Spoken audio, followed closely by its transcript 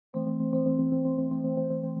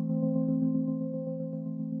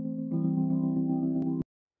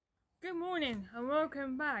Good morning and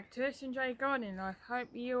welcome back to S&J Gardening Life. Hope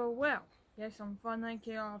you are well. Yes, I'm fine, thank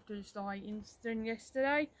you. After the slight incident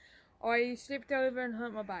yesterday, I slipped over and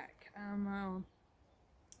hurt my back.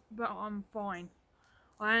 But I'm fine.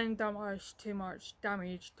 I haven't done too much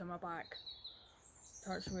damage to my back.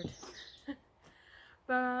 Touch wood.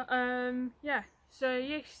 But yeah. So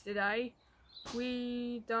yesterday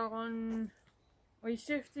we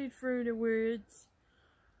sifted through the woods.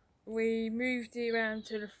 We moved it around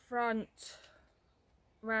to the front,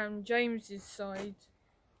 around James's side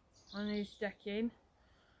on his decking.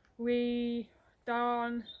 We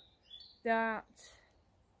done that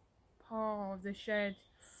part of the shed.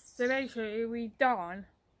 So basically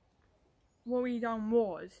what we done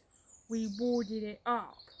was we boarded it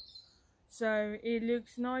up so it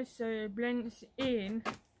looks nice, so it blends in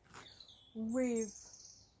with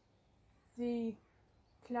the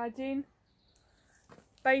cladding.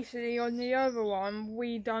 Basically on the other one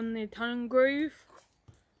we done the tongue groove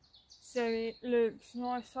so it looks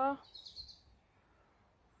nicer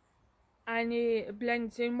and it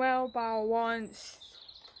blends in well, but once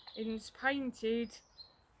it's painted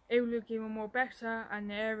it will look even more better,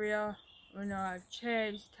 and the area when I have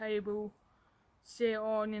chairs, table, sit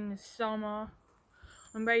on in the summer.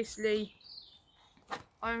 And basically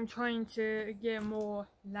I'm trying to get more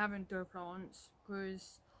lavender plants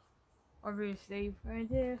because obviously right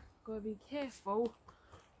there, gotta be careful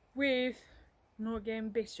with not getting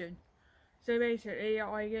bitten. So basically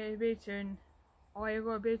I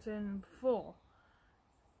got bitten before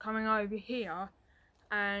coming over here,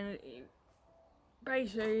 and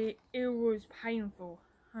basically it was painful.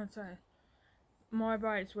 I'd say my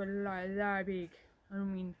bites were like that big. I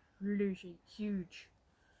mean literally huge,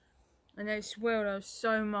 and they swelled up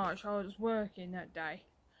so much. I was working that day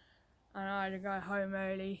and I had to go home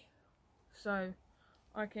early so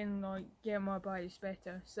I can like get my bites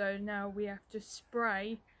better. So now we have to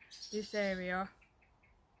spray this area.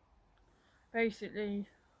 Basically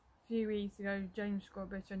a few weeks ago James got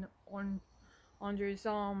bitten under his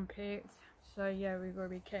armpit, so yeah, we've got to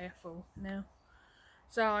be careful now.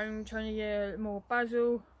 So I'm trying to get more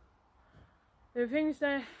basil. The things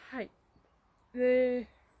that, hey, the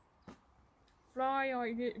fly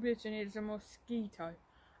I get bitten is a mosquito.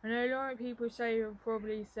 I know a lot of people will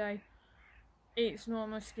probably say it's not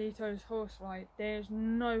mosquitoes, horsefly. There's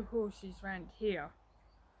no horses around here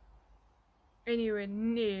anywhere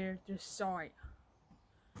near the site.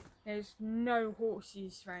 There's no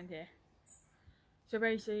horses around here. So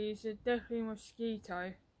basically it's definitely a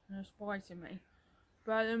mosquito and it's biting me.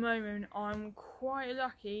 But at the moment I'm quite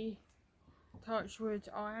lucky, touch wood,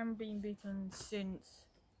 I haven't been bitten since.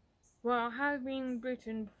 Well, I have been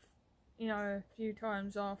bitten, you know, a few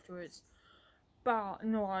times afterwards, but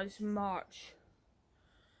not as much.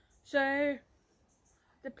 So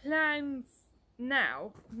the plan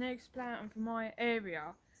now, next plan for my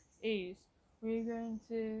area is we're going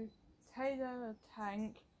to tailor a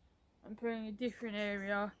tank and put in a different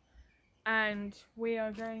area, and we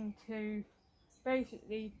are going to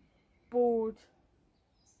basically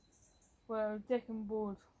deck and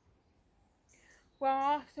board. Well,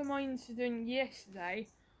 after my incident yesterday,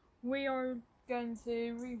 we are going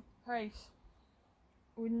to replace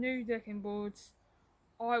with new decking boards.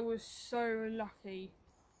 I was so lucky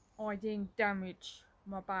I didn't damage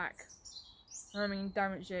my back. I mean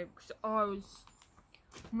damage it, because I was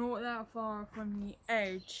not that far from the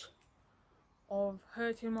edge of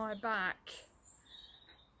hurting my back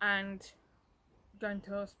and going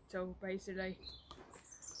to hospital. Basically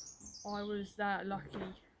I was that lucky.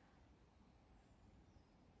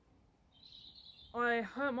 I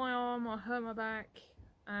hurt my arm, I hurt my back,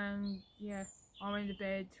 and yeah, I'm in the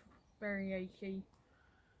bed, very achy.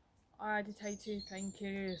 I had to take 2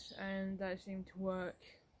 painkillers and that seemed to work,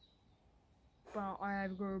 but I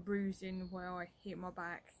have got a bruising where I hit my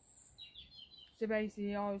back. So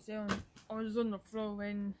basically I was on the floor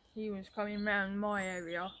when he was coming round my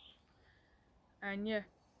area, and yeah,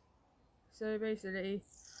 so basically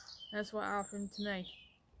that's what happened to me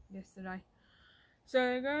yesterday.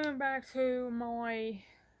 So going back to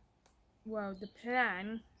the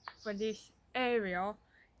plan for this area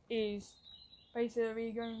is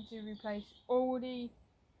basically going to replace all the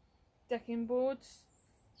decking boards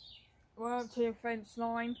up to the fence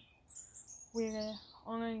line. I'm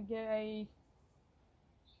going to get a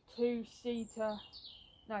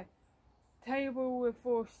table with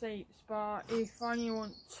 4 seats, but if I only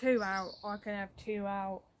want 2 out, I can have 2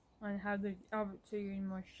 out and have the other 2 in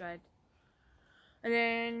my shed. And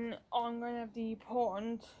then I'm going to have the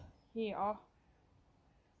pond here.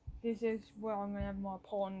 This is where I'm going to have my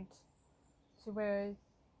pond. So where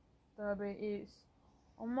the bit is,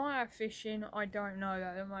 I might have fishing, I don't know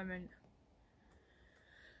at the moment.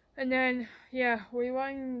 And then, yeah, we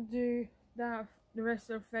won't do that, the rest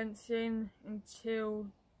of the fencing until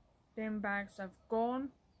them bags have gone.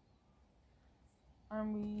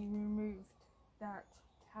 And we removed that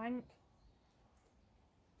tank.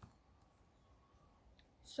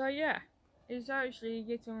 So yeah, it's actually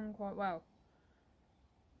getting on quite well.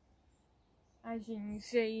 As you can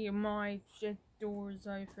see, my shed door is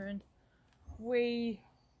open. We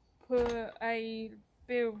put a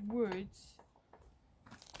bit of wood,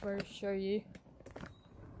 I'll show you,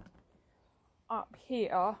 up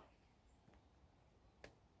here.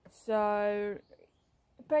 So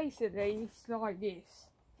basically it's like this.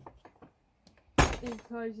 It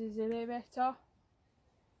closes a bit better.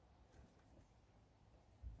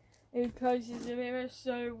 It closes a bit better,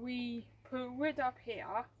 so we put wood up here,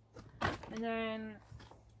 and then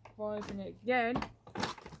if I open it again,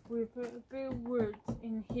 we put a bit of wood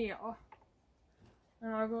in here,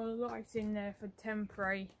 and I've got lights in there for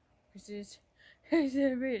temporary, because it's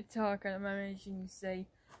a bit dark at the moment, as you can see.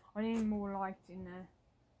 I need more light in there.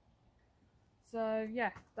 So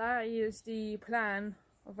yeah, that is the plan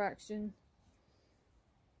of action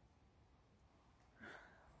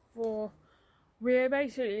for. We're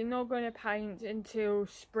basically not going to paint until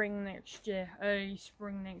spring next year, early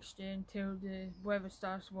spring next year, until the weather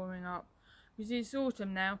starts warming up. Because it's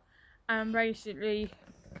autumn now, and basically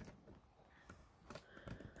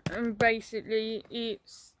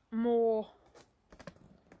it's more,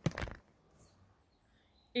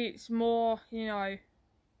 you know,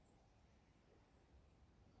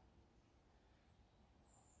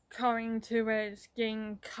 coming to where it's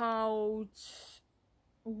getting cold.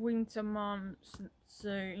 Winter months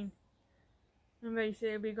soon, and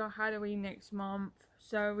basically we got Halloween next month,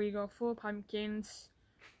 so we got 4 pumpkins.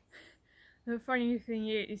 The funny thing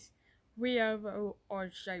is, we have an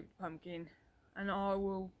odd shaped pumpkin, and I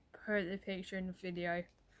will put the picture in the video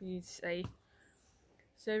for you to see.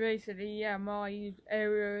 So basically, yeah, my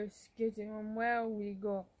area is getting on well. We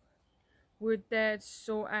got wood there to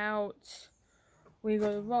sort out, we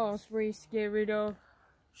got the raspberries to get rid of,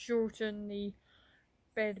 shorten the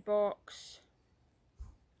bed box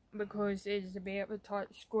because it's a bit of a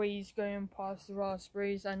tight squeeze going past the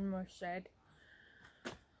raspberries and my shed.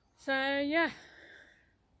 So yeah,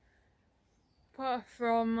 apart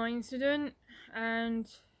from my incident and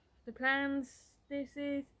the plans, this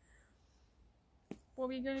is what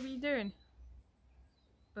we're going to be doing.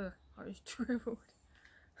 I was dribbled.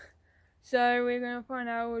 So we're going to find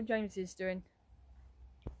out what James is doing.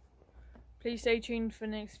 Please stay tuned for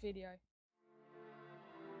the next video.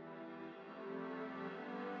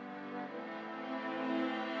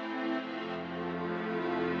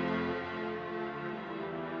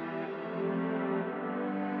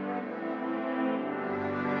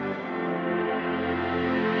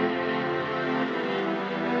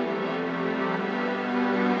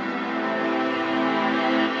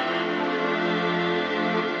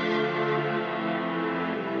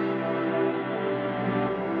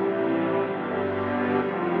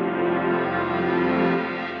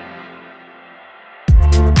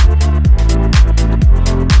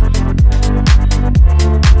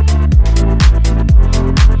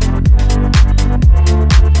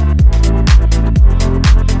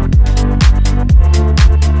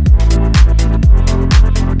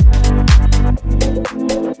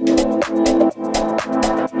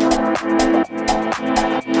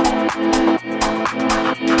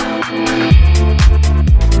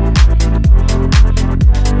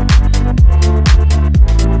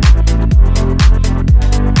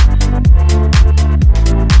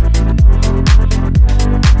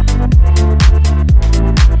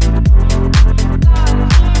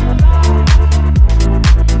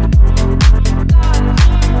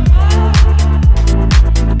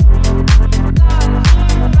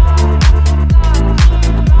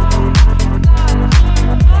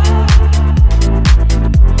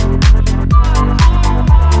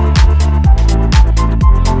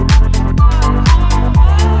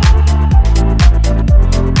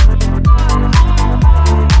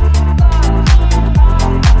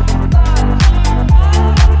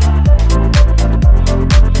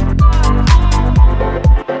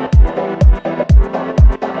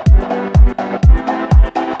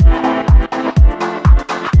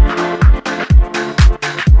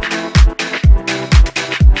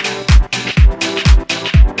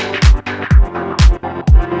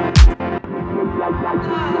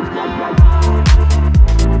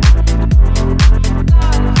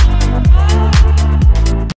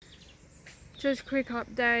 Just a quick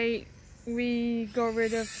update, we got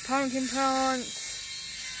rid of pumpkin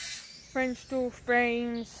plants, French Dwarf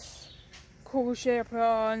Beans, Corsair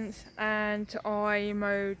plants, and I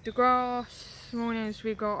mowed the grass this morning as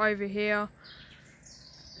we got over here.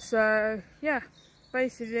 So yeah,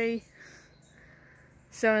 basically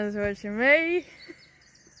someone's watching me.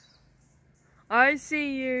 I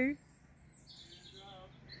see you.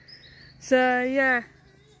 So yeah.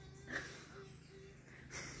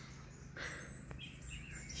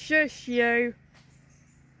 Shush you.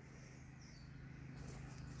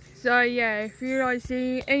 So yeah, if you like to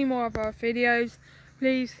see any more of our videos,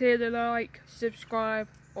 please hit the like, subscribe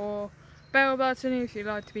or bell button if you'd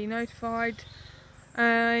like to be notified.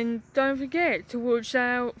 And don't forget to watch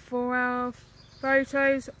out for our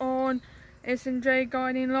photos on SNJ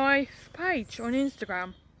Guiding Life page on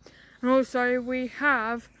Instagram. And also we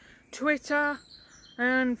have Twitter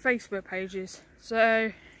and Facebook pages,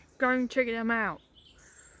 so go and check them out.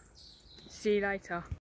 See you later.